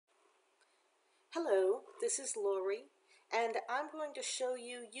Hello, this is Lori, and I'm going to show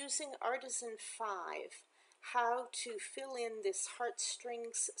you using Artisan 5 how to fill in this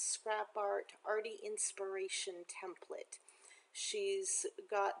Heartstrings Scrap Art Arty Inspiration template. She's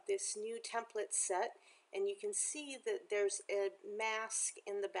got this new template set, and you can see that there's a mask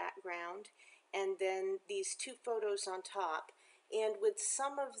in the background and then these two photos on top. And with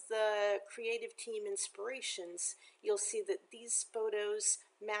some of the creative team inspirations, you'll see that these photos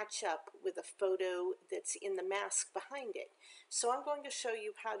match up with a photo that's in the mask behind it. So I'm going to show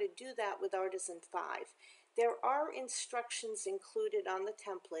you how to do that with Artisan 5. There are instructions included on the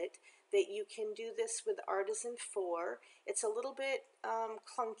template that you can do this with Artisan 4. It's a little bit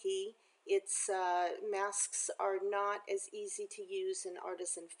clunky. Its masks are not as easy to use in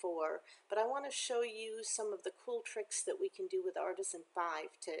Artisan 4, but I want to show you some of the cool tricks that we can do with Artisan 5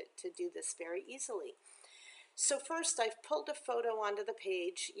 to do this very easily. So first, I've pulled a photo onto the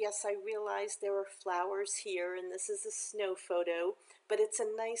page. Yes, I realize there are flowers here, and this is a snow photo, but it's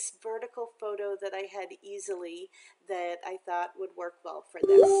a nice vertical photo that I had easily that I thought would work well for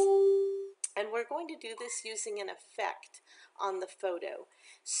this. And we're going to do this using an effect on the photo.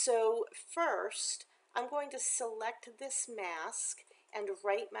 So first, I'm going to select this mask and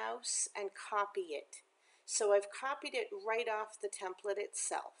right mouse and copy it. So I've copied it right off the template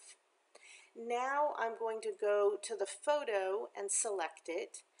itself. Now I'm going to go to the photo and select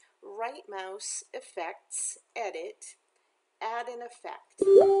it, right mouse, effects, edit, add an effect.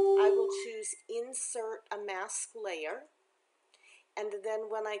 I will choose insert a mask layer, and then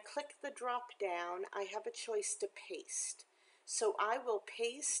when I click the drop down, I have a choice to paste. So I will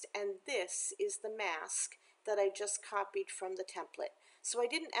paste, and this is the mask that I just copied from the template. So I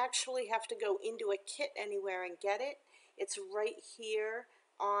didn't actually have to go into a kit anywhere and get it. It's right here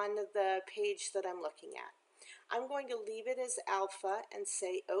on the page that I'm looking at. I'm going to leave it as alpha and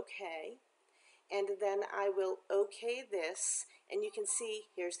say OK, and then I will OK this, and you can see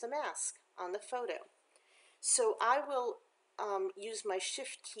here's the mask on the photo. So I will use my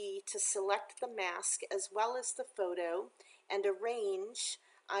Shift key to select the mask as well as the photo, and arrange.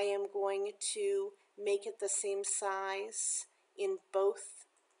 I am going to make it the same size in both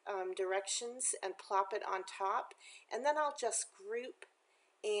directions and plop it on top, and then I'll just group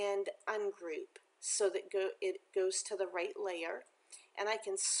and ungroup so that it goes to the right layer, and I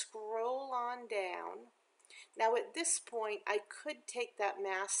can scroll on down. Now at this point I could take that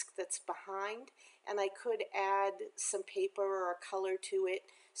mask that's behind and I could add some paper or a color to it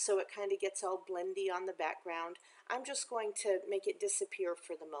so it kind of gets all blendy on the background. I'm just going to make it disappear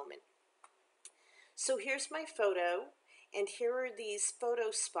for the moment. So here's my photo, and here are these photo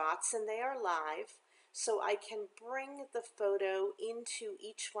spots, and they are live. So I can bring the photo into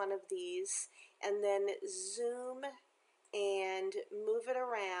each one of these and then zoom and move it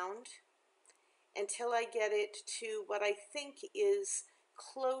around until I get it to what I think is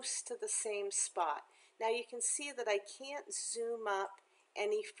close to the same spot. Now you can see that I can't zoom up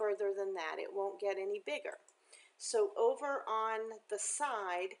any further than that. It won't get any bigger. So over on the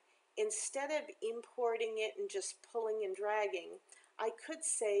side, instead of importing it and just pulling and dragging, I could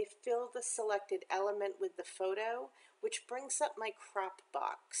say fill the selected element with the photo, which brings up my crop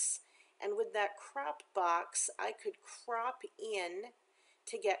box. And with that crop box, I could crop in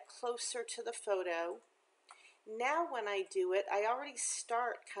to get closer to the photo. Now when I do it, I already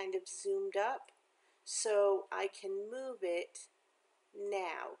start kind of zoomed up, so I can move it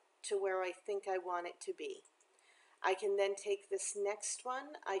now to where I think I want it to be. I can then take this next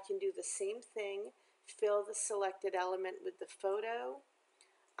one, I can do the same thing, fill the selected element with the photo.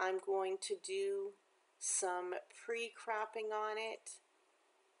 I'm going to do some pre-cropping on it,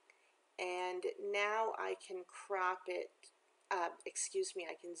 and now I can crop it, I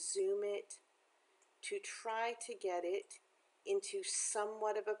can zoom it to try to get it into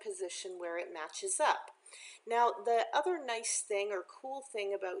somewhat of a position where it matches up. Now the other nice thing or cool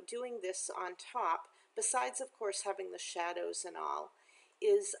thing about doing this on top, besides of course having the shadows and all,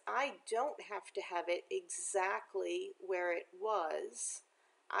 is I don't have to have it exactly where it was.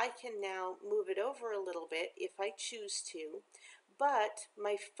 I can now move it over a little bit if I choose to, but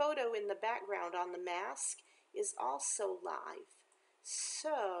my photo in the background on the mask is also live.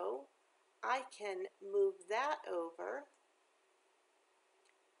 So I can move that over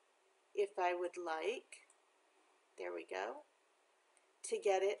if I would like. There we go. To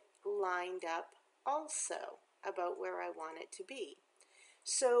get it lined up also about where I want it to be.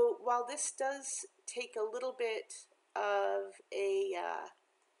 So while this does take a little bit of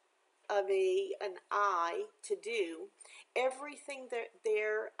an eye to do, everything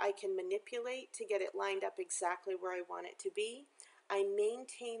there I can manipulate to get it lined up exactly where I want it to be. I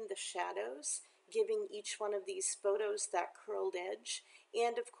maintain the shadows, giving each one of these photos that curled edge,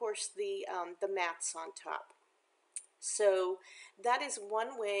 and of course the mats on top. So that is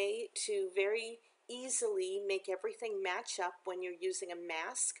one way to very easily make everything match up when you're using a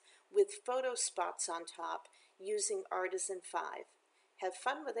mask with photo spots on top using Artisan 5. Have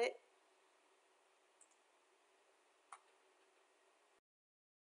fun with it.